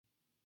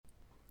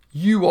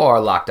You are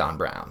Locked On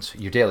Browns,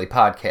 your daily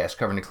podcast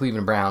covering the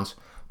Cleveland Browns,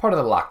 part of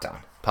the Locked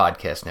On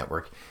Podcast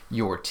Network,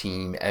 your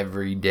team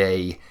every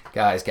day.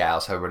 Guys,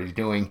 gals, how everybody's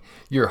doing?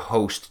 Your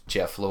host,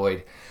 Jeff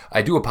Lloyd.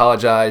 I do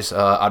apologize,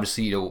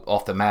 obviously,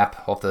 off the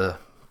map, off the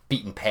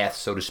beaten path,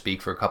 so to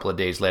speak, for a couple of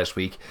days last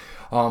week.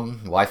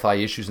 Wi-Fi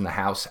issues in the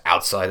house,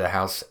 outside the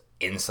house,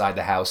 inside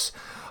the house.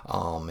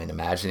 And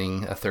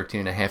imagining a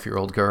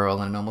 13-and-a-half-year-old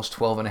girl and an almost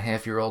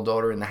 12-and-a-half-year-old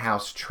daughter in the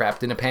house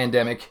trapped in a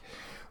pandemic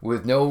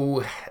with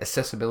no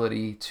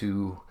accessibility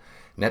to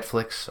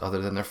Netflix other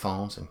than their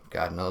phones, and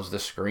God knows the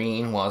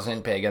screen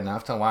wasn't big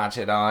enough to watch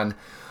it on.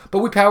 But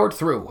we powered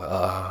through.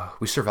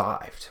 We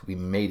survived. We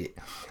made it.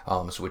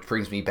 So which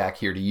brings me back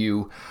here to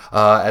you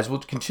as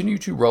we'll continue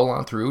to roll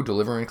on through,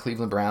 delivering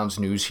Cleveland Browns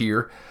news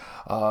here.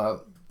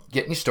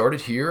 Getting you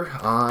started here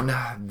on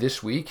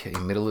this week, in the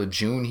middle of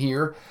June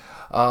here,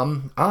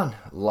 on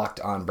Locked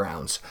On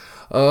Browns.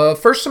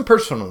 First, some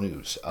personal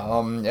news.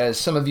 As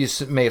some of you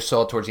may have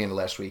saw towards the end of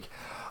last week,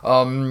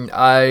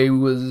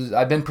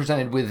 I've been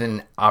presented with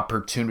an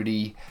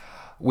opportunity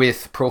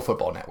with Pro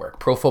Football Network.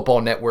 Pro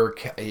Football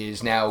Network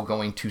is now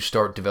going to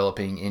start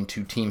developing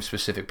into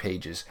team-specific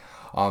pages.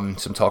 Some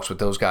talks with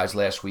those guys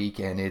last week,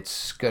 and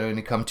it's going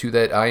to come to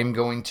that I'm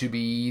going to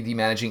be the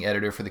managing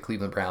editor for the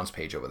Cleveland Browns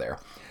page over there.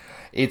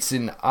 It's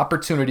an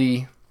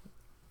opportunity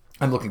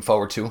I'm looking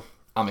forward to.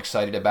 I'm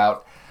excited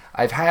about.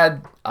 I've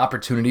had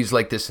opportunities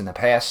like this in the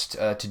past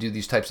to do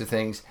these types of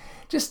things.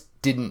 Just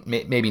didn't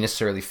maybe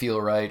necessarily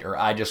feel right, or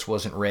I just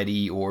wasn't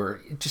ready,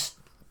 or it just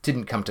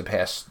didn't come to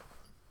pass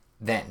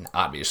then,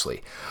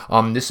 obviously.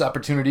 This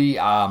opportunity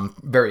I'm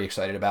very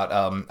excited about.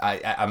 I'm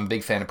a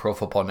big fan of Pro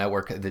Football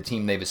Network, the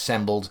team they've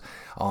assembled,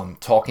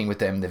 talking with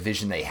them, the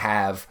vision they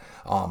have,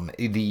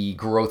 the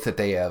growth that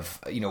they have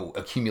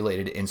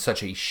accumulated in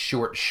such a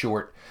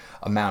short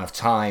amount of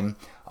time.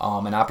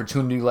 An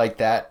opportunity like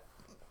that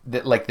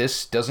like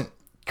this doesn't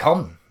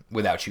come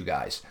without you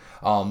guys.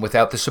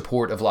 Without the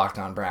support of Locked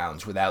On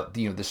Browns, without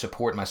the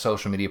support my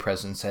social media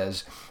presence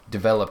has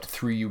developed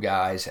through you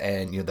guys,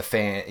 and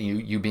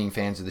you being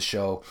fans of the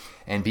show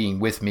and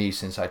being with me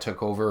since I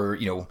took over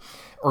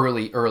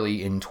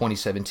early in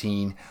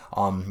 2017,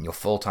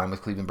 full time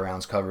with Cleveland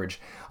Browns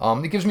coverage.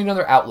 It gives me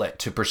another outlet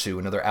to pursue,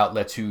 another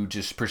outlet to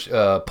just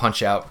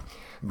punch out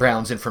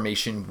Browns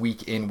information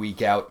week in,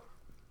 week out.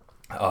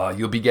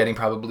 You'll be getting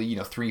probably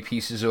 3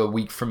 pieces a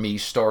week from me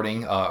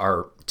starting.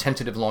 Our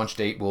tentative launch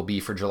date will be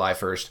for July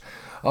 1st.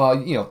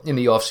 In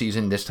the off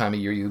season this time of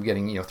year, you're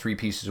getting 3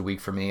 pieces a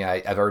week from me.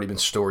 I've already been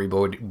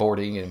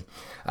storyboarding, and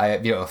I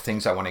have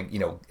things I want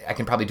to I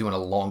can probably do in a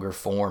longer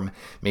form,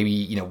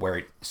 maybe where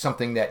it's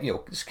something that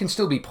can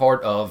still be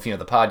part of the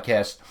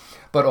podcast,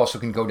 but also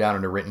can go down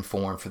in a written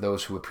form for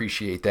those who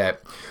appreciate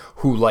that,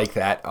 who like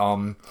that.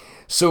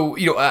 So,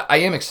 I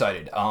am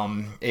excited.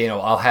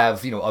 I'll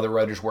have, other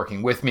writers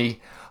working with me.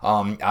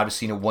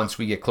 Obviously, once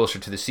we get closer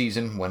to the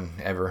season,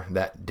 whenever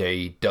that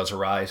day does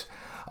arise,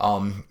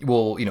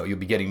 you'll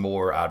be getting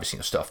more,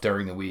 obviously, stuff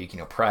during the week,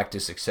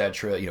 practice,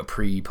 etc.,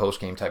 post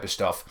game type of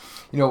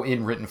stuff,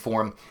 in written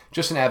form.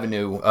 Just an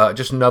avenue,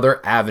 just another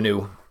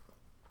avenue.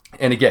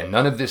 And again,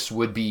 none of this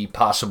would be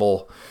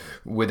possible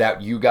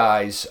without you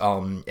guys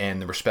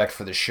and the respect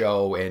for the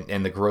show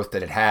and the growth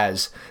that it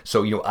has.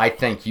 So, I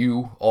thank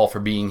you all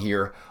for being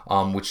here,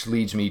 which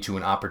leads me to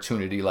an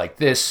opportunity like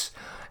this,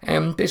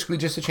 and basically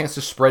just a chance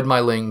to spread my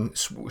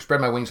wings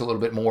a little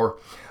bit more,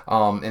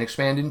 and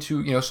expand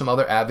into some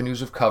other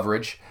avenues of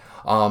coverage.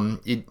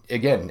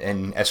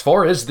 And as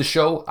far as the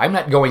show, I'm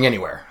not going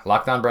anywhere.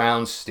 Locked On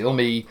Browns, still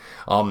me.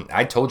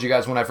 I told you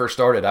guys when I first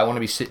started, I want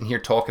to be sitting here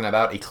talking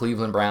about a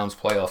Cleveland Browns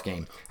playoff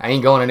game. I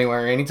ain't going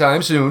anywhere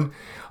anytime soon.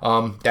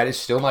 That is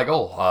still my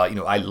goal.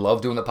 I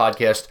love doing the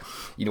podcast.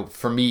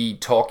 For me,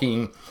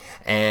 talking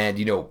and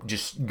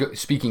just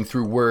speaking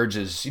through words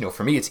is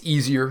for me it's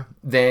easier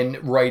than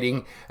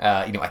writing.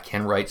 I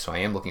can write, so I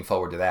am looking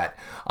forward to that.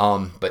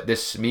 But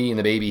this, me and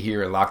the baby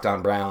here in Locked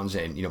On Browns,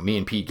 and me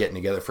and Pete getting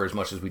together for as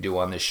much as we do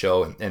on this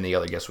show and the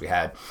other guests we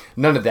had,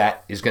 none of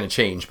that is going to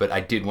change. But I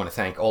did want to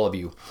thank all of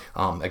you.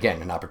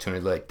 Again, an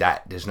opportunity like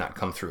that does not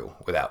come through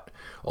without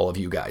all of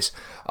you guys.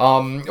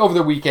 Over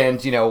the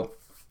weekend,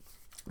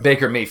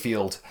 Baker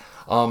Mayfield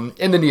and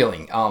the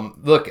kneeling.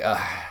 Look,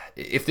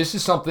 if this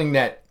is something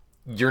that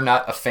you're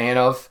not a fan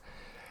of,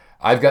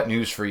 I've got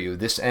news for you.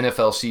 This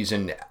NFL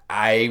season,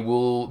 I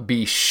will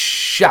be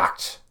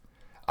shocked.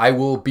 I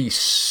will be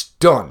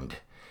stunned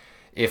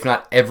if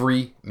not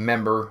every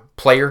member,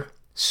 player,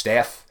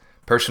 staff,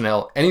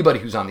 personnel, anybody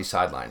who's on these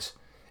sidelines,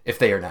 if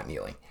they are not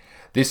kneeling.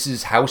 This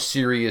is how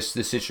serious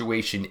the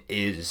situation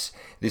is.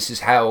 This is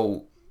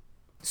how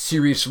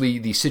seriously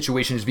the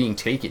situation is being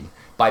taken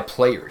by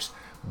players,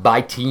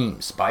 by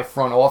teams, by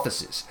front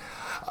offices.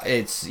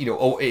 It's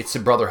it's a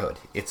brotherhood.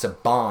 It's a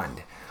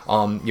bond.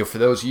 For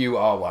those of you,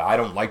 I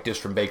don't like this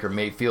from Baker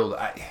Mayfield.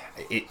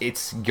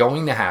 It's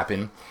going to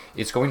happen.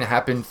 It's going to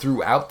happen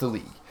throughout the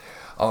league.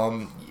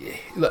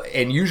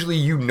 And usually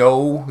you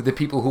know the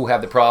people who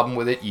have the problem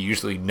with it. You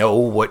usually know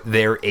what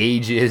their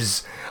age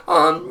is.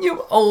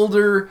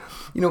 Older,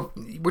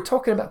 we're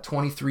talking about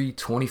 23,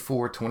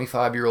 24,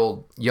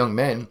 25-year-old young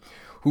men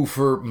who,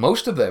 for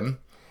most of them,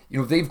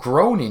 they've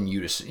grown in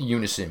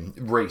unison.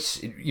 Race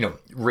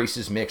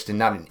is mixed and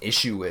not an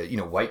issue.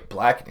 White,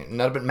 black,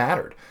 none of it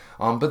mattered.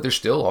 But there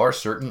still are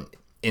certain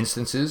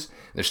instances.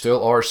 There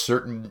still are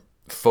certain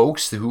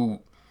folks who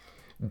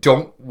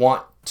don't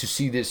want to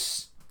see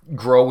this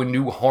grow in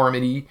new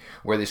harmony,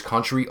 where this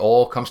country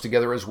all comes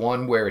together as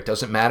one, where it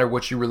doesn't matter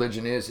what your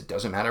religion is, it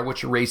doesn't matter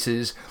what your race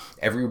is,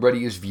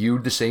 everybody is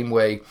viewed the same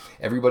way,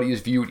 everybody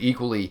is viewed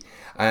equally.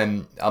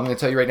 And I'm going to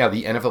tell you right now,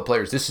 the NFL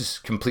players, this is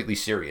completely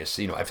serious.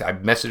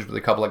 I've messaged with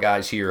a couple of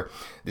guys here.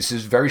 This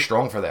is very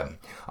strong for them.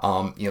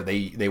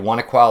 They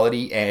want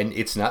equality, and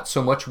it's not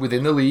so much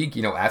within the league.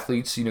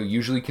 Athletes,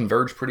 usually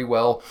converge pretty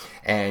well.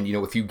 And,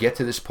 if you get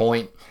to this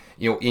point,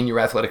 in your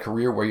athletic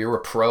career where you're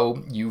a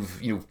pro,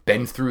 you've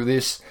been through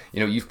this.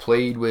 You've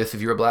played with,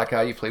 if you're a black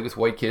guy, you've played with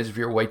white kids. If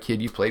you're a white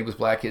kid, you've played with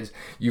black kids.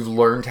 You've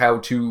learned how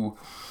to,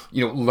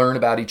 learn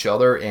about each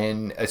other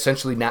and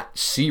essentially not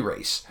see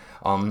race.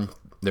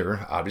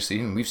 There, obviously,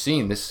 and we've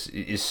seen this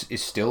is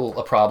still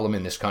a problem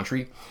in this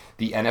country.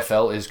 The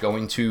NFL is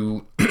going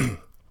to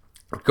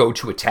go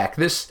to attack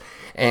this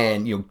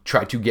and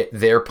try to get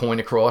their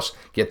point across,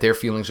 get their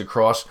feelings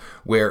across,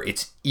 where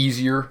it's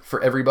easier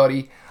for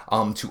everybody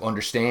to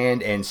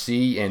understand and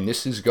see. And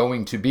this is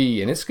going to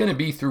be, and it's going to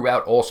be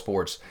throughout all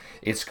sports,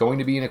 it's going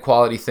to be an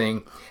equality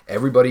thing.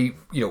 Everybody,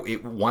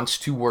 it wants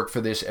to work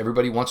for this.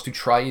 Everybody wants to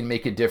try and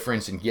make a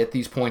difference and get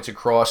these points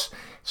across.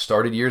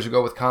 Started years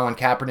ago with Colin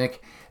Kaepernick,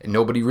 and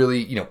nobody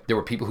really, there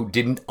were people who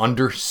didn't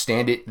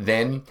understand it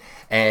then,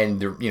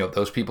 and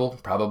those people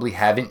probably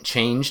haven't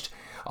changed.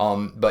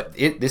 But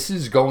this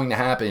is going to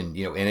happen,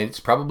 and it's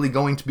probably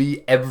going to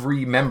be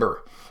every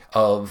member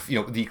of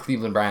the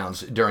Cleveland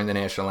Browns during the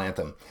national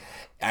anthem.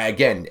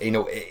 Again,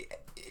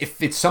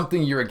 if it's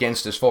something you're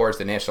against as far as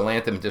the national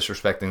anthem,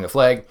 disrespecting the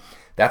flag,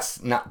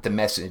 that's not the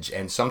message.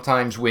 And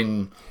sometimes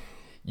when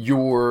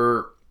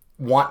your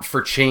want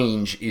for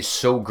change is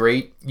so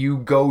great, you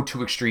go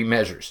to extreme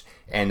measures,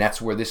 and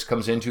that's where this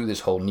comes into,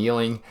 this whole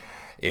kneeling.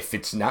 If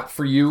it's not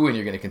for you and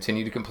you're going to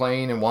continue to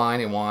complain and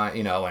whine,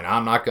 and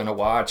I'm not going to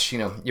watch,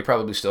 you're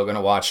probably still going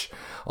to watch.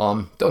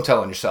 Don't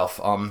tell on yourself.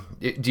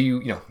 Do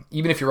you,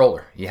 even if you're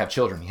older, you have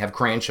children, you have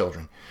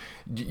grandchildren,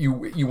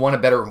 you want a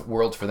better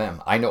world for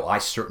them. I know I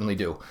certainly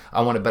do.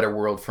 I want a better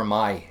world for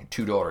my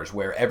two daughters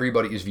where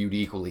everybody is viewed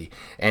equally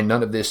and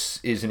none of this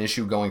is an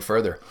issue going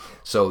further.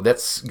 So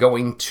that's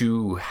going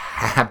to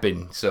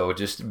happen. So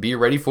just be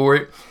ready for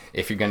it.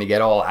 If you're going to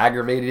get all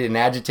aggravated and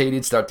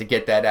agitated, start to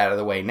get that out of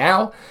the way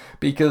now,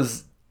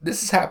 because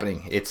this is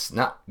happening. It's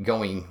not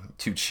going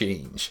to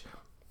change.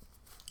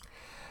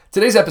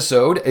 Today's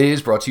episode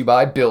is brought to you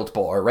by Built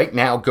Bar. Right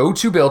now, go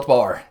to Built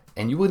Bar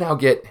and you will now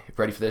get,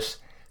 ready for this,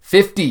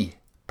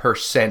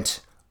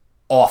 50%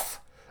 off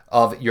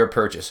of your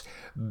purchase.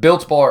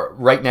 Built Bar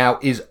right now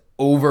is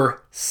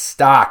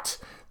overstocked.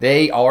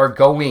 They are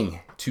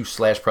going to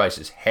slash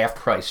prices, half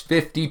price,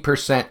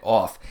 50%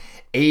 off.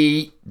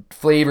 8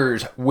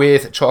 flavors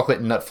with chocolate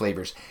and nut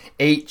flavors.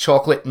 8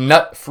 chocolate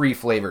nut-free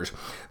flavors.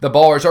 The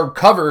bars are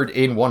covered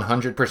in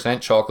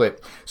 100%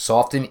 chocolate,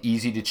 soft and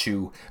easy to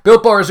chew.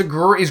 Built Bar is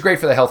great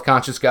for the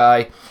health-conscious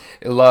guy.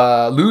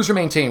 Lose or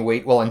maintain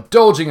weight while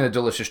indulging in a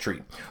delicious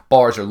treat.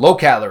 Bars are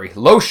low-calorie,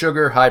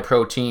 low-sugar,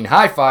 high-protein,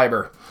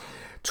 high-fiber.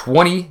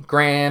 20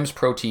 grams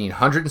protein,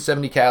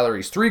 170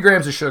 calories, 3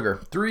 grams of sugar,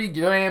 3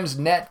 grams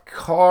net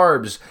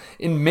carbs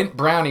in mint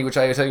brownie, which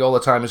I tell you all the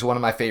time is one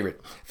of my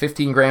favorite.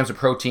 15 grams of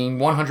protein,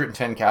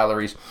 110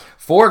 calories,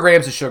 4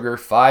 grams of sugar,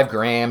 5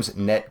 grams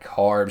net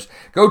carbs.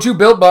 Go to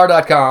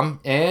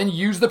BuiltBar.com and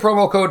use the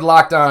promo code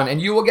LOCKEDON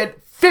and you will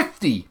get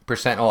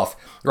 50% off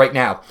right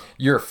now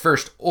your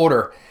first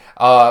order.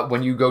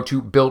 When you go to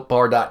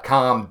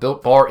BuiltBar.com,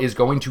 Built Bar is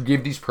going to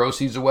give these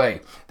proceeds away.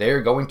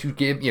 They're going to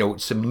give,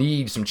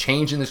 some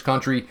change in this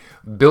country.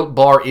 Built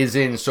Bar is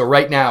in. So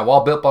right now,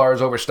 while Built Bar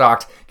is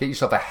overstocked, get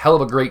yourself a hell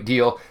of a great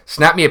deal.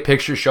 Snap me a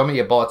picture. Show me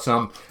you bought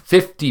some.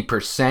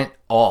 50%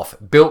 off.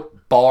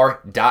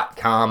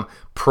 BuiltBar.com.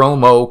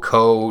 Promo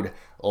code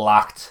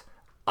LOCKED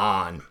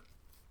ON.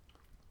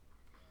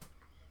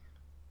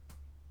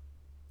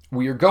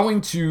 We are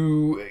going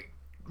to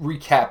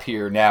recap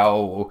here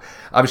now.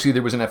 Obviously,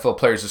 there was an NFL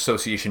Players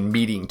Association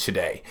meeting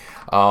today.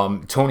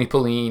 Tony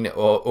Pauline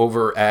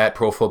over at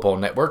Pro Football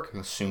Network,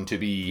 soon to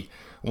be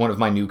one of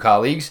my new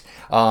colleagues.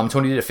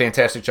 Tony did a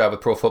fantastic job with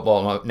Pro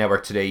Football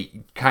Network today,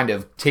 kind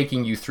of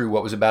taking you through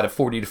what was about a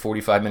 40 to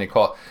 45 minute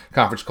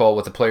conference call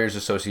with the Players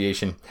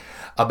Association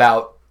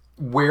about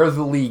where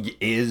the league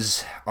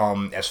is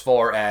as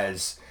far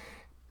as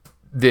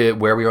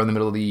where we are in the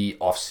middle of the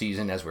off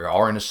season, as we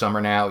are in the summer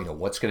now,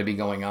 what's going to be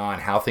going on,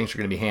 how things are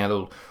going to be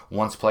handled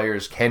once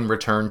players can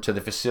return to the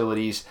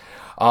facilities,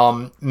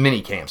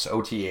 mini camps,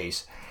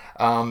 OTAs.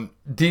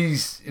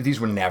 These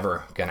were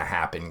never gonna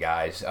happen,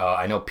 guys.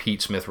 I know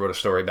Pete Smith wrote a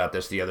story about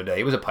this the other day.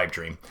 It was a pipe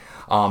dream,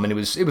 and it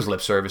was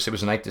lip service. It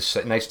was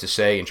nice to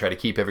say and try to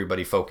keep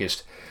everybody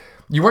focused.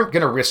 You weren't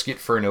gonna risk it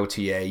for an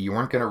OTA. You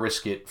weren't gonna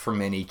risk it for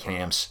mini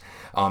camps.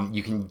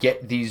 You can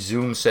get these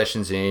Zoom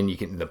sessions in.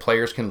 The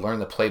players can learn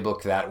the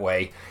playbook that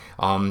way.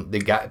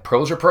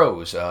 Pros are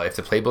pros. If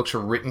the playbooks are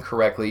written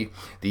correctly,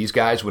 these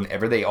guys,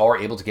 whenever they are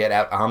able to get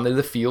out onto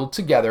the field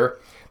together,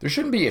 there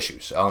shouldn't be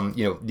issues.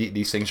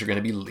 These things are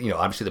going to be,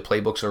 obviously the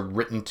playbooks are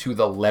written to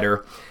the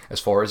letter as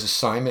far as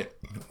assignment,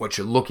 what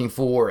you're looking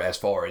for, as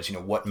far as,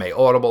 what may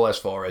audible, as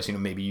far as,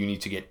 maybe you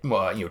need to get,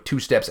 2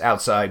 steps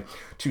outside,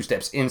 2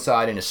 steps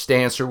inside in a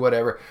stance or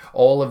whatever.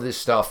 All of this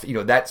stuff,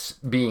 that's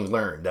being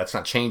learned. That's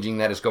not changing.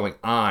 That is going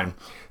on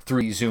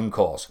through these Zoom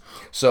calls.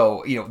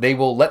 So, they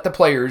will let the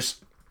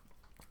players,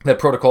 the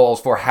protocols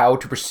for how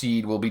to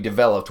proceed will be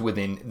developed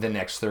within the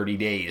next 30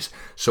 days.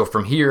 So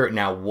from here,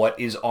 now what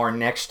is our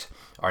next?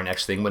 Our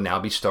next thing would now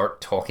be start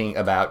talking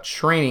about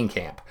training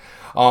camp.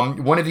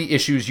 One of the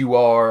issues you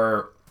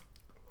are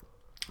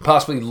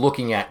possibly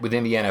looking at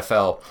within the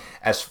NFL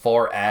as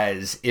far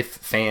as if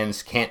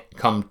fans can't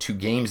come to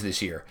games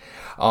this year,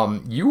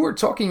 you were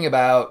talking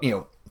about,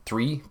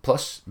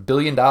 $3+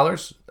 billion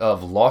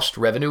of lost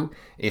revenue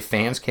if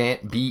fans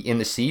can't be in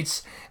the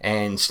seats,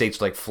 and states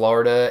like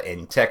Florida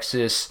and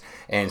Texas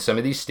and some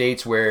of these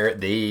states where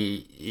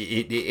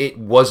it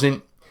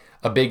wasn't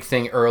a big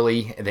thing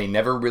early. They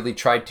never really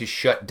tried to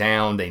shut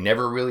down. They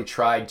never really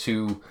tried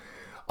to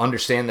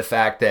understand the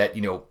fact that,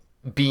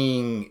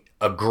 being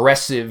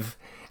aggressive,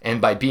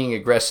 and by being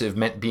aggressive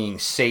meant being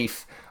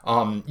safe.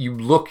 You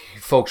look,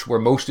 folks, where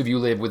most of you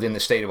live within the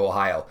state of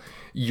Ohio.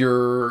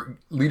 Your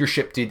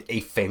leadership did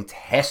a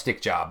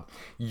fantastic job.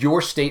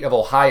 Your state of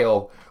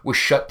Ohio was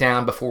shut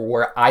down before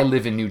where I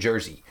live in New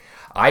Jersey.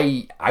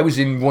 I was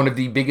in one of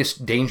the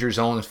biggest danger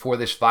zones for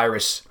this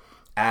virus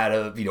out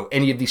of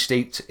any of these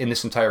states in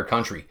this entire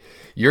country.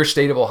 Your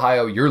state of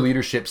Ohio, your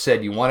leadership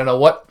said, you want to know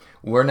what?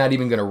 We're not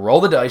even going to roll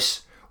the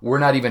dice. We're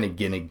not even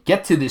going to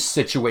get to this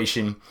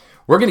situation.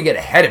 We're going to get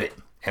ahead of it,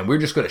 and we're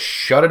just going to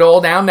shut it all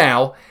down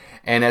now.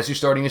 And as you're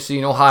starting to see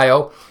in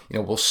Ohio,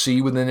 we'll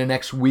see within the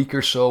next week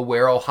or so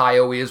where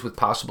Ohio is with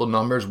possible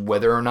numbers,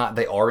 whether or not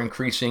they are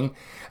increasing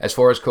as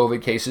far as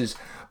COVID cases.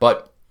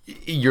 But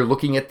you're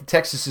looking at the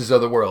Texases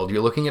of the world.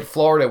 You're looking at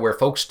Florida, where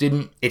folks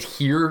didn't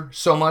adhere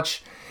so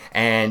much.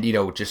 And,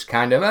 just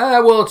kind of,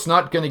 it's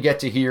not going to get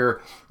to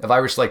here a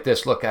virus like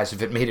this. Look, guys,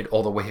 if it made it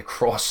all the way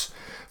across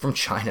from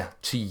China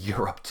to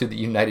Europe to the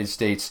United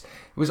States,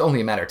 it was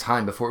only a matter of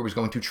time before it was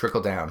going to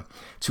trickle down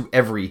to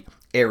every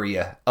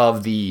area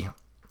of the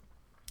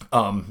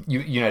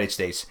United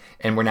States.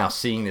 And we're now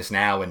seeing this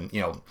now, and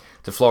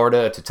to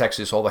Florida, to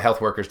Texas, all the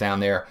health workers down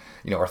there,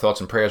 our thoughts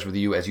and prayers with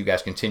you as you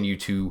guys continue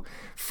to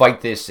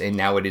fight this. And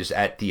now it is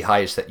at the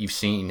highest that you've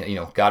seen.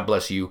 God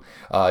bless you.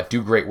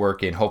 Do great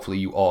work, and hopefully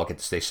you all get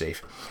to stay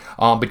safe.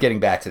 But getting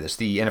back to this,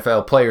 the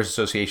NFL Players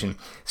Association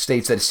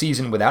states that a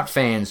season without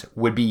fans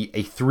would be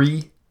a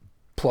 $3+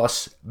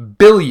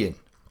 billion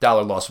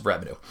loss of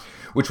revenue,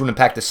 which would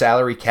impact the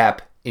salary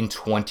cap in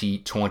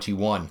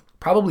 2021.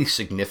 Probably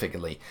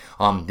significantly.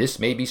 This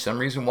may be some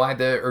reason why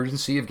the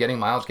urgency of getting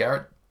Myles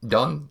Garrett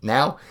done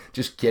now,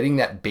 just getting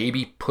that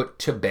baby put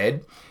to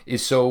bed,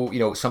 is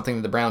so, something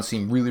that the Browns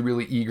seem really,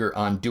 really eager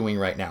on doing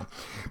right now.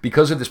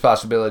 Because of this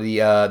possibility,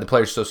 the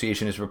Players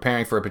Association is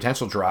preparing for a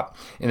potential drop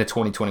in the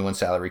 2021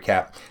 salary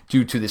cap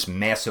due to this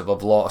massive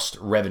of lost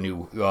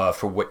revenue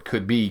for what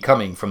could be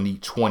coming from the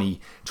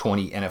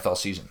 2020 NFL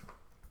season.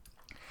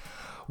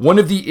 One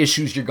of the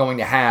issues you're going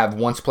to have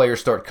once players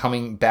start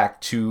coming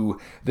back to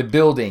the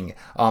building,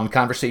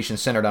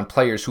 conversations centered on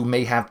players who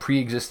may have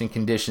pre-existing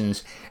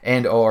conditions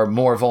and are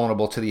more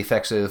vulnerable to the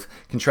effects of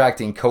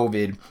contracting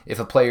COVID. If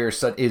a player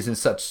is in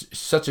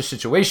such a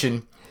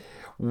situation,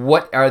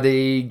 what are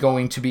they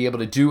going to be able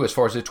to do as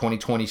far as the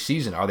 2020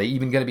 season? Are they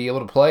even going to be able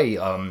to play?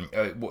 Are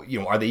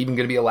they even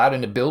going to be allowed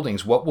into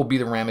buildings? What will be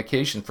the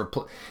ramifications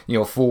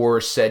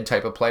for said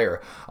type of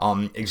player?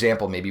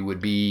 Example maybe would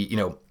be,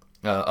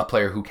 a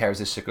player who carries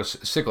this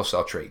sickle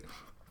cell trait.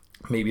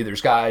 Maybe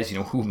there's guys,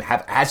 who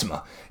have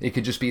asthma. It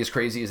could just be as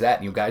crazy as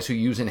that. Guys who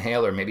use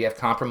inhaler, maybe have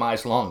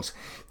compromised lungs.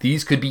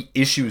 These could be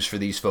issues for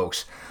these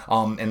folks.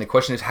 And the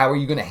question is, how are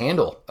you going to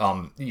handle,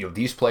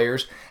 these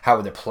players? How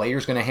are the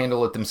players going to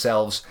handle it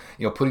themselves?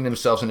 Putting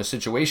themselves in a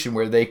situation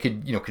where they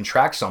could,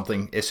 contract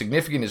something as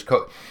significant as,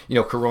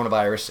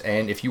 coronavirus.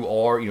 And if you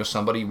are,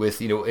 somebody with,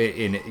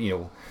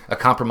 a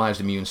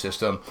compromised immune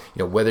system,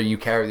 whether you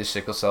carry the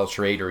sickle cell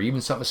trait or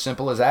even something as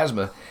simple as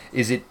asthma,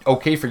 is it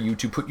okay for you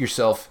to put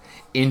yourself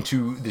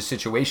into the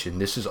situation?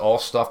 This is all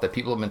stuff that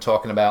people have been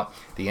talking about.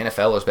 The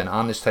NFL has been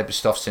on this type of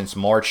stuff since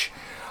March.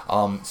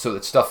 So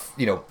that stuff,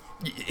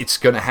 it's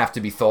going to have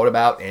to be thought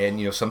about.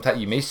 And, sometimes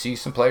you may see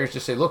some players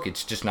just say, look,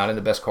 it's just not in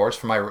the best cards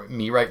for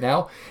me right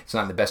now. It's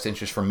not in the best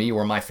interest for me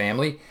or my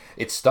family.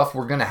 It's stuff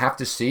we're going to have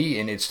to see,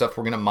 and it's stuff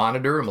we're going to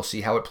monitor, and we'll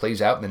see how it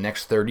plays out in the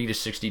next 30 to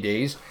 60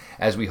 days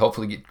as we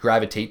hopefully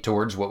gravitate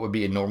towards what would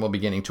be a normal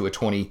beginning to a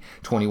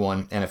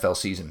 2021 NFL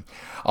season.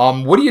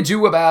 What do you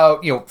do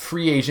about,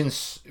 free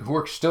agents who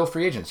are still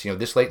free agents?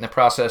 This late in the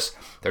process,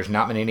 there's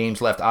not many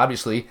names left,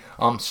 obviously.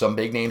 Some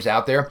big names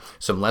out there,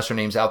 some lesser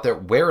names out there.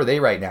 Where are they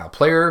right now?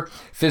 Player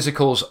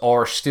physicals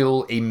are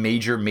still a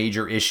major,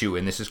 major issue,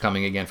 and this is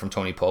coming again from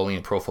Tony Pauly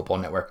and Pro Football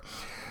Network.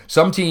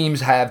 Some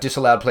teams have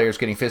disallowed players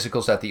getting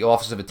physicals at the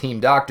office of a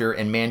team doctor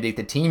and mandate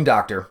the team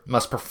doctor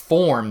must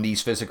perform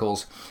these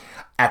physicals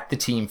at the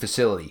team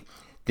facility.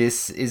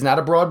 This is not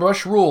a broad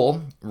brush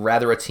rule,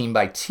 rather a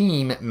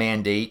team-by-team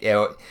mandate.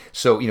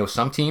 So,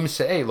 some teams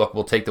say, hey, look,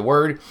 we'll take the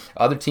word.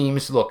 Other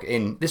teams, look,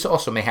 and this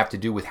also may have to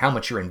do with how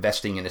much you're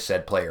investing in a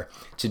said player.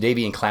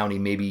 Jadeveon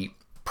Clowney may be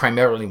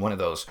primarily one of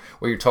those,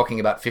 where you're talking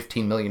about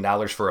 $15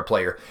 million for a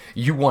player.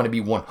 You want to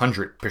be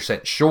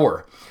 100%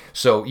 sure.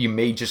 So you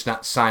may just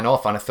not sign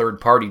off on a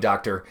third-party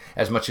doctor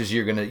as much as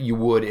you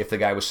would if the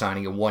guy was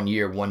signing a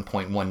 1-year,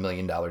 $1.1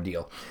 million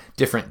deal.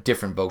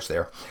 Different boats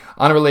there.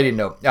 On a related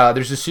note,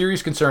 there's a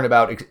serious concern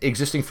about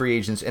existing free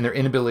agents and their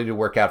inability to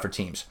work out for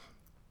teams.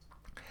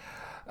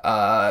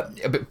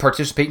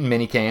 Participate in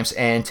mini camps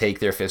and take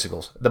their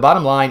physicals. The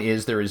bottom line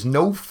is there is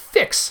no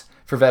fix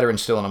for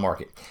veterans still in the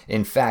market.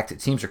 In fact,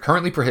 teams are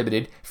currently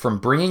prohibited from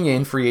bringing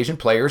in free agent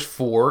players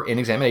for an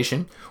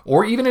examination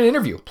or even an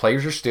interview.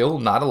 Players are still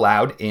not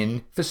allowed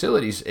in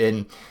facilities.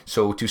 And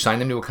so to sign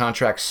them to a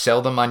contract,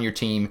 sell them on your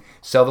team,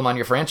 sell them on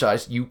your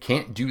franchise, you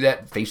can't do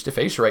that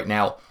face-to-face right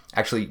now,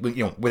 actually,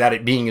 without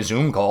it being a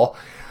Zoom call.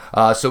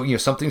 So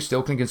something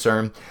still can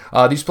concern.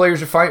 These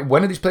players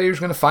when are these players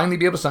going to finally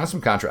be able to sign some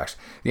contracts?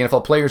 The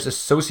NFL Players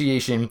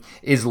Association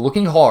is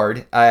looking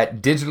hard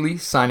at digitally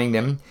signing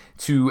them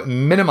to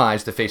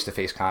minimize the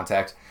face-to-face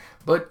contact.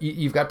 But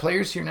you've got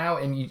players here now,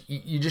 and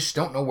you just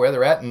don't know where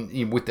they're at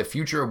and with the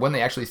future of when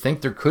they actually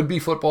think there could be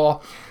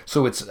football.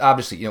 So it's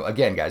obviously,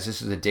 again, guys,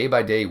 this is a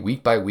day-by-day,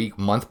 week-by-week,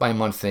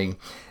 month-by-month thing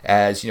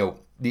as,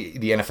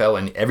 the NFL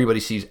and everybody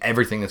sees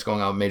everything that's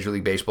going on with Major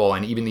League Baseball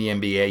and even the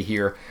NBA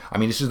here. I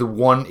mean, this is the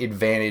one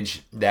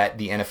advantage that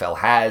the NFL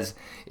has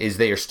is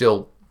they are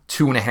still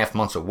 2.5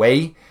 months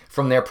away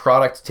from their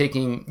product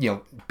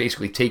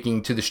basically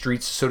taking to the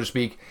streets, so to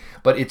speak.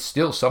 But it's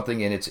still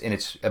something, and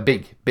it's a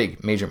big,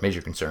 major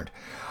concern.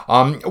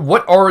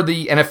 What are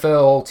the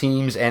NFL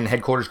teams and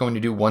headquarters going to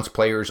do once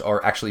players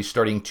are actually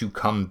starting to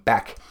come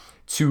back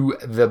to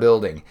the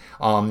building?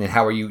 And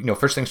how are you?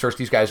 First things first,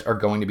 these guys are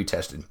going to be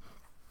tested.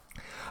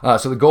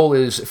 So the goal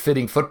is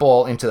fitting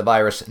football into the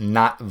virus,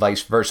 not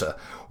vice versa.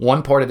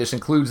 One part of this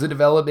includes the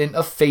development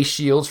of face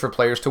shields for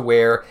players to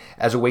wear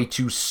as a way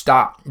to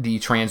stop the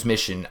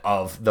transmission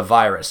of the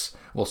virus.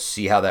 We'll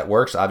see how that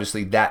works.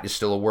 Obviously, that is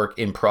still a work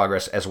in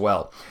progress as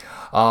well.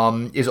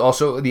 Is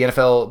also the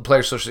NFL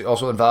Players Association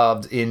also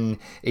involved in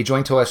a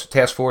joint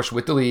task force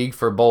with the league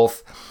for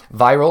both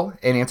viral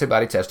and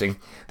antibody testing.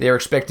 They are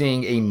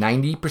expecting a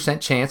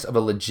 90% chance of a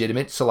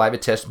legitimate saliva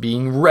test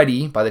being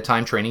ready by the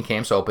time training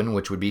camps open,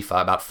 which would be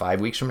about 5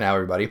 weeks from now,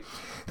 everybody.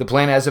 The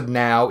plan as of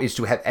now is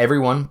to have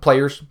everyone,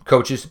 players,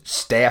 coaches,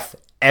 staff,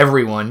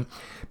 everyone,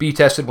 be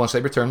tested once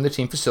they return to the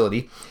team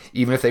facility.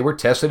 Even if they were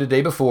tested a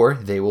day before,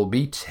 they will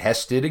be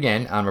tested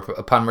again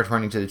upon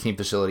returning to the team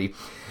facility.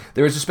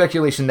 There is a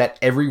speculation that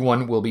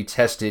everyone will be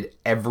tested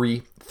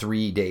every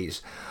 3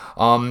 days.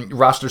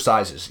 Roster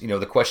sizes.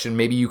 The question,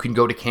 maybe you can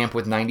go to camp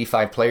with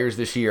 95 players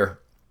this year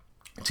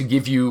to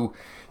give you,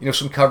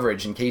 some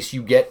coverage in case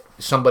you get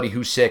somebody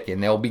who's sick,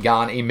 and they'll be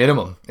gone a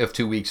minimum of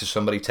 2 weeks if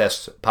somebody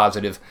tests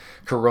positive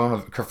for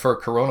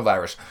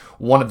coronavirus.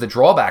 One of the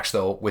drawbacks,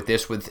 though,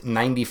 with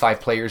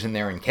 95 players in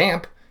there in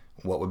camp,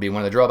 what would be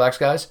one of the drawbacks,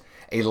 guys?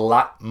 A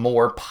lot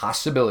more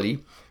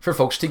possibility for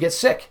folks to get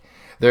sick.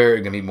 There are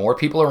going to be more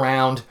people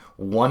around.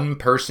 One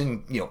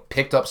person,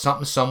 picked up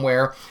something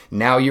somewhere.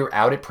 Now you're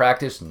out at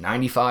practice,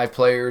 95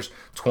 players,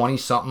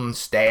 20-something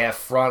staff,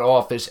 front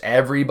office,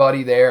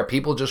 everybody there.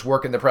 People just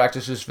working the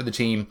practices for the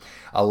team.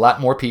 A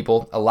lot more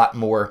people, a lot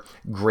more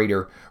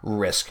greater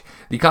risk.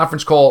 The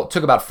conference call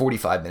took about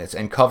 45 minutes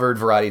and covered a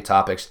variety of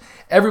topics.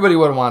 Everybody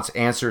wants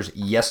answers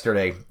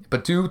yesterday,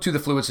 but due to the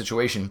fluid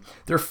situation,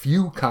 there are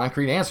few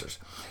concrete answers.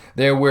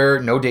 There were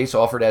no dates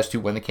offered as to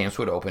when the camps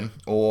would open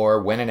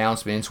or when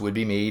announcements would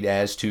be made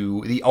as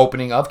to the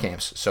opening of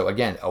camps. So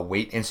again, a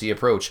wait-and-see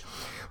approach.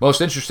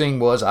 Most interesting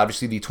was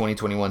obviously the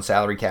 2021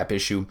 salary cap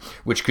issue,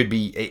 which could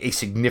be a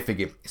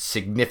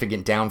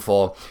significant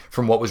downfall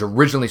from what was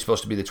originally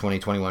supposed to be the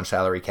 2021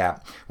 salary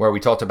cap, where we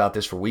talked about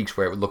this for weeks,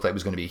 where it looked like it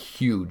was going to be a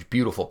huge,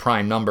 beautiful,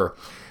 prime number.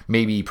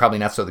 Probably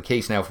not so the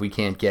case now if we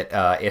can't get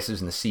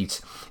asses in the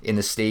seats in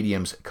the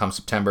stadiums come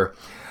September.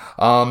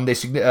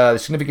 The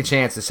significant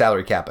chance the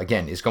salary cap,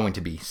 again, is going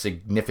to be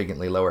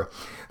significantly lower.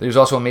 There's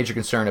also a major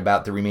concern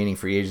about the remaining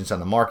free agents on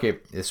the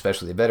market,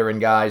 especially the veteran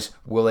guys.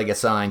 Will they get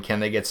signed? Can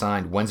they get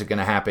signed? When's it going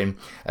to happen?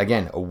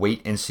 Again, a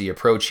wait-and-see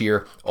approach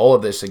here. All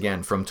of this,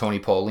 again, from Tony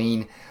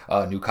Pauline,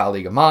 a new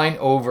colleague of mine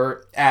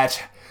over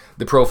at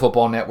the Pro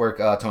Football Network.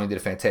 Tony did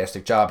a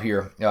fantastic job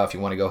here. If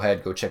you want to go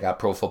ahead, go check out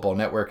Pro Football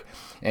Network,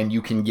 and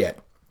you can get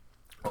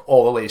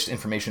all the latest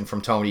information from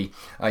Tony,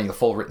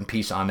 full written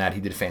piece on that. He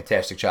did a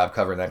fantastic job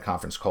covering that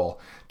conference call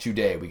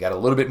today. We got a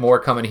little bit more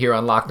coming here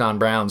on Locked On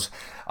Browns.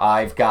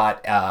 I've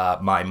got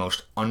my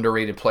most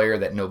underrated player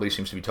that nobody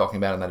seems to be talking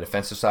about on the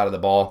defensive side of the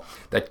ball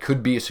that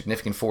could be a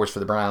significant force for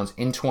the Browns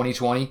in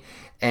 2020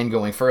 and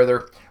going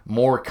further.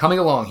 More coming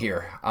along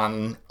here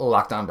on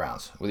Locked On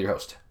Browns with your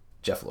host,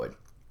 Jeff Lloyd.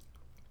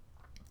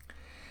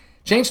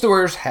 Chain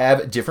stores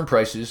have different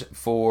prices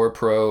for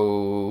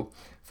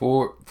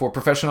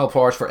professional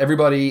parts for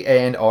everybody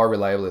and are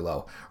reliably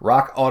low.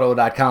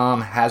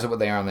 RockAuto.com has it what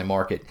they are on the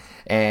market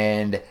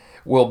and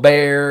will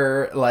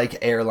bear like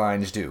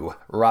airlines do.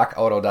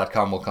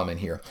 RockAuto.com will come in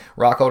here.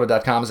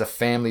 RockAuto.com is a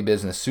family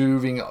business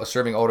serving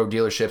auto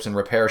dealerships and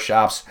repair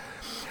shops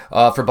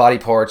for body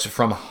parts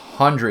from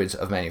hundreds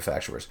of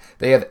manufacturers.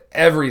 They have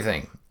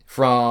everything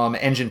from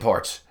engine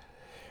parts,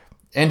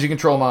 engine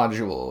control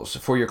modules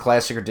for your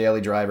classic or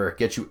daily driver.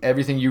 Get you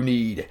everything you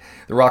need.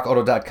 The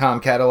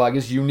RockAuto.com catalog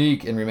is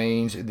unique and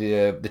remains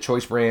the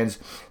choice brands,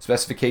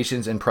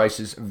 specifications, and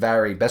prices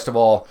vary. Best of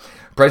all,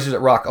 prices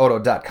at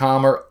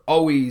RockAuto.com are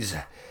always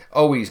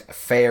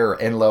fair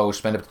and low.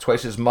 Spend up to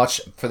twice as much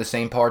for the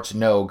same parts?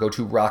 No. Go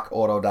to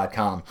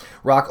RockAuto.com.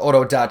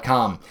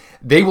 RockAuto.com.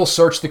 They will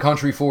search the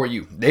country for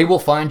you. They will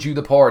find you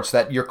the parts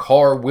that your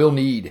car will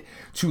need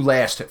to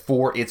last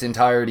for its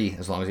entirety,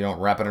 as long as you don't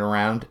wrap it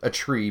around a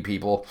tree,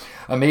 people.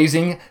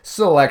 Amazing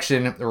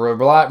selection,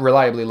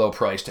 reliably low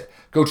priced.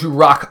 Go to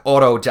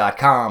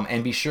RockAuto.com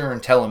and be sure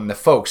and tell them the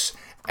folks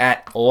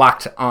at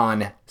Locked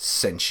On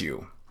sent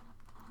you.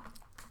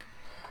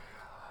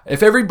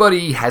 If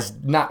everybody has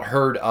not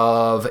heard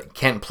of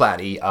Kent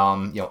Platte,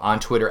 on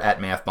Twitter at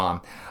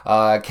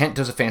MathBomb, Kent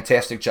does a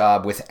fantastic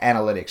job with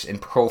analytics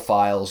and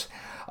profiles,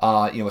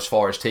 as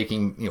far as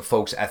taking,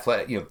 folks'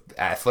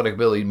 athletic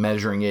ability,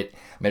 measuring it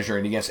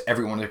against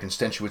every one of their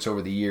constituents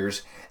over the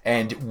years,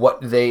 and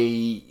what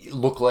they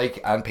look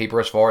like on paper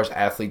as far as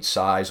athlete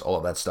size, all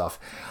of that stuff.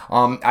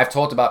 I've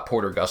talked about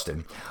Porter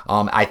Gustin.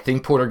 I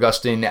think Porter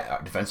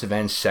Gustin, defensive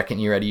end, second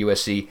year at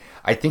USC,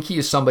 I think he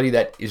is somebody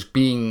that is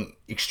being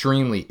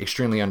extremely,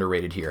 extremely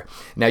underrated here.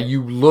 Now,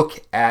 you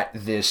look at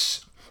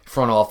this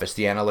front office,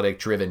 the analytic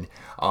driven,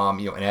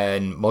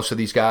 and most of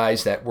these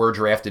guys that were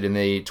drafted in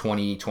the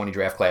 2020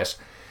 draft class,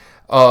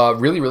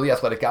 really, really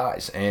athletic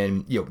guys.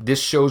 And,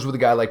 this shows with a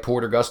guy like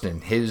Porter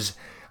Gustin. His,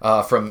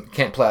 from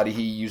Kent Platte,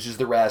 he uses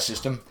the RAS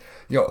system,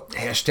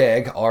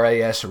 hashtag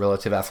RAS, a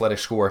relative athletic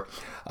score.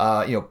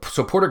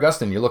 So Porter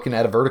Gustin, you're looking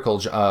at a vertical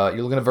jump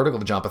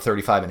of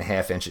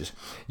 35.5 inches.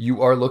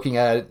 You are looking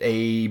at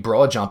a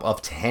broad jump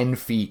of 10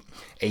 feet,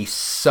 a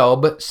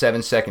sub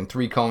 7-second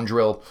 3-cone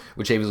drill,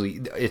 which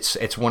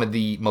it's one of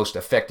the most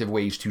effective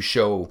ways to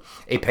show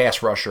a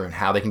pass rusher and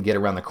how they can get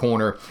around the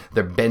corner,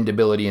 their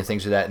bendability and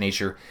things of that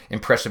nature.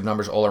 Impressive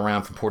numbers all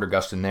around from Porter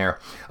Gustin there.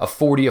 A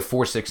 40 of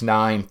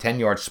 4.69,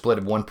 10-yard split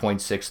of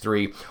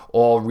 1.63,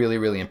 all really,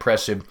 really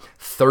impressive.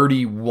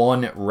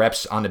 31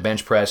 reps on the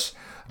bench press.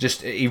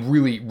 Just a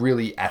really,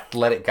 really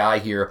athletic guy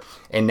here.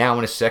 And now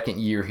in his second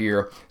year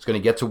here, he's going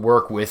to get to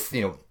work with,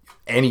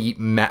 any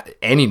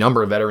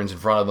number of veterans in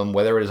front of him,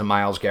 whether it is a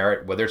Myles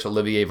Garrett, whether it's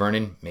Olivier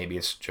Vernon, maybe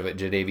it's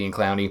Jadeveon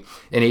Clowney,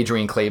 and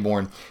Adrian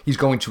Claiborne. He's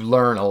going to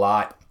learn a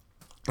lot.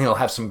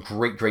 Have some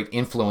great, great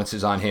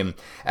influences on him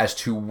as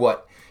to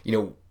what,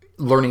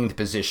 learning the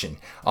position.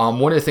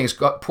 One of the things,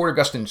 Porter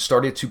Gustin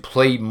started to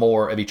play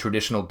more of a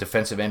traditional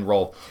defensive end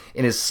role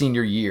in his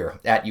senior year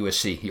at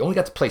USC. He only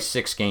got to play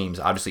 6 games,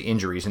 obviously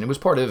injuries, and it was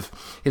part of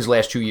his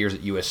last 2 years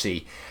at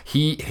USC.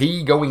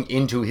 He going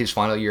into his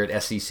final year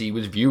at SEC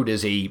was viewed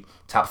as a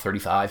top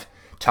 35,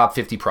 top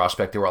 50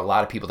 prospect. There were a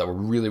lot of people that were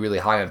really, really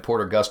high on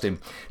Porter Gustin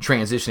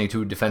transitioning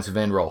to a defensive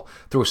end role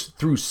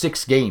through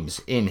 6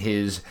 games in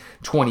his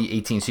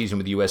 2018 season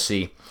with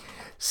USC.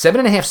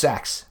 7.5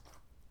 sacks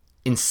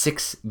in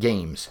 6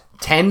 games.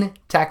 10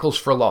 tackles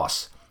for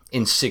loss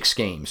in 6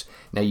 games.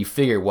 Now you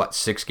figure,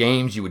 6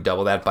 games? You would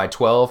double that by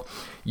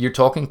 12. You're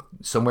talking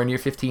somewhere near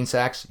 15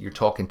 sacks. You're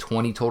talking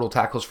 20 total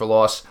tackles for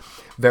loss.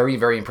 Very,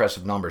 very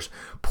impressive numbers.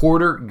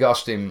 Porter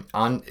Gustin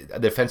on the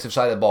defensive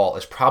side of the ball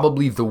is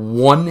probably the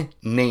one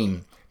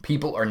name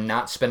people are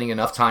not spending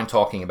enough time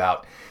talking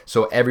about.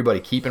 So everybody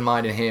keep in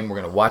mind in him. We're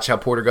going to watch how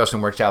Porter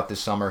Gustin works out this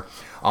summer.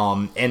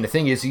 And the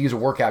thing is, he's a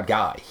workout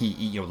guy.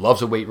 He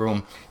loves the weight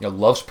room,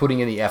 loves putting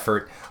in the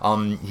effort.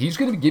 He's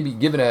going to be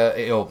given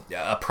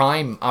a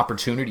prime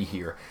opportunity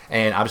here,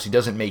 and obviously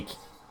doesn't make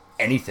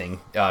anything,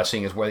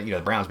 seeing as where the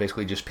Browns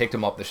basically just picked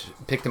him up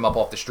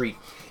off the street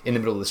in the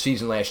middle of the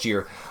season last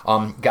year.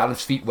 Got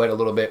his feet wet a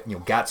little bit,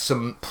 got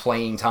some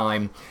playing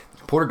time.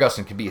 Porter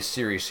Gustin could be a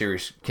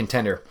serious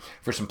contender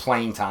for some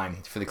playing time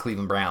for the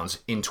Cleveland Browns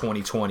in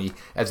 2020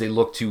 as they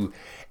look to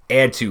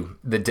add to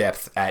the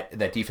depth at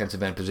that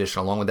defensive end position,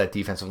 along with that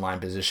defensive line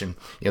position.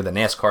 The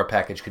NASCAR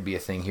package could be a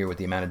thing here with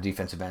the amount of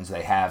defensive ends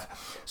they have.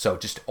 So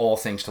just all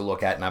things to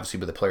look at, and obviously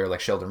with a player like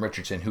Sheldon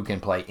Richardson who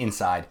can play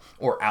inside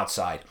or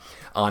outside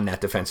on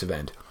that defensive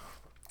end.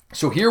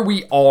 So here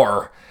we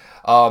are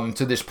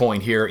to this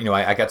point here.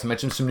 I got to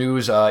mention some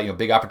news,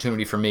 big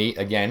opportunity for me.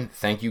 Again,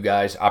 thank you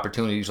guys.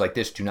 Opportunities like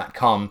this do not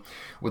come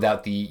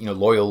without the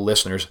loyal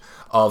listeners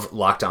of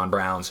Locked On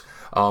Browns.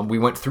 We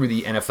went through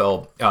the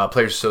NFL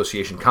Players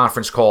Association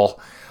conference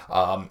call.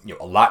 A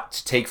lot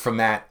to take from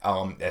that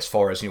as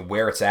far as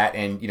where it's at.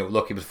 And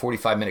look, it was a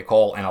 45-minute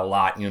call and a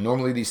lot.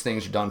 Normally these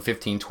things are done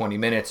 15, 20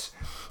 minutes.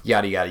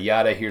 Yada yada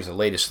yada. Here's the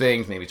latest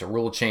things. Maybe it's a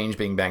rule change.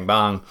 Bing bang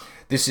bang.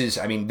 This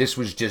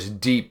was just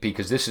deep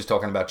because this is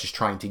talking about just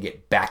trying to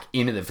get back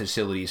into the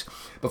facilities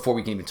before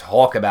we can even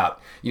talk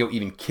about,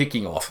 even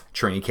kicking off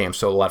training camp.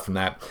 So a lot from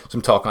that.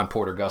 Some talk on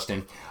Porter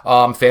Gustin.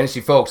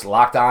 Fantasy folks,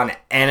 Locked On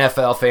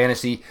NFL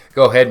Fantasy.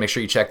 Go ahead, make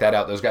sure you check that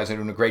out. Those guys are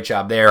doing a great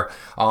job there.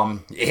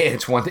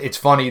 It's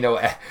funny,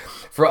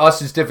 for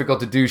us, it's difficult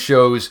to do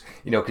shows,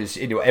 because,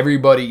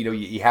 everybody,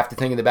 you have to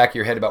think in the back of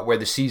your head about where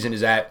the season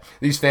is at.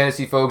 These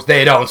fantasy folks,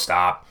 they don't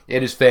stop.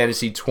 It is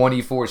fantasy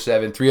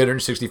 24/7,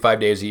 365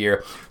 days a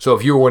year. So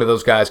if you're one of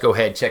those guys, go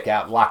ahead, check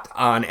out Locked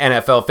On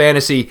NFL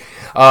Fantasy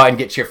and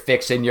get your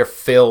fix and your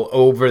fill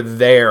over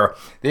there.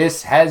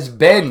 This has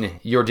been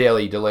your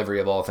daily delivery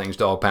of all things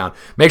Dog Pound.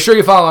 Make sure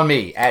you follow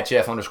me at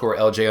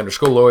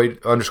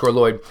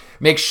Jeff_LJ_Lloyd.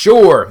 Make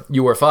sure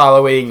you are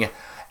following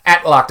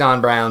at Locked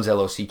On Browns,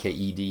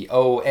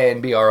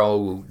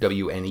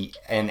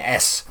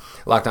 LOCKEDONBROWNENS.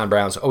 Locked On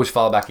Browns. Always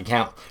follow back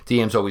account.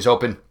 DM's always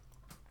open.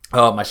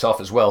 Myself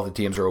as well. The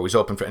DMs are always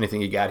open for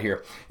anything you got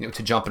here,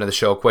 to jump into the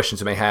show. Questions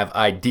you may have,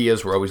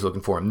 ideas. We're always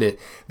looking for them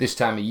this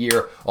time of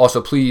year.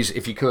 Also, please,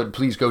 if you could,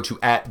 please go to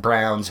at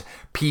Browns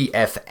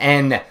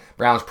PFN,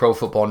 Browns Pro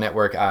Football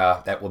Network.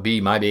 That will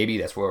be my baby.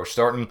 That's where we're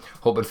starting.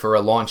 Hoping for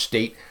a launch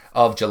date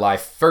of July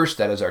 1st.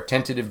 That is our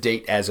tentative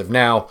date as of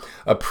now.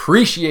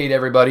 Appreciate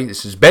everybody.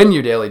 This has been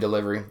your daily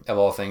delivery of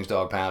all things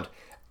Dog Pound.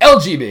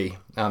 LGB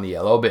on the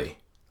LOB.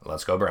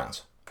 Let's go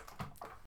Browns.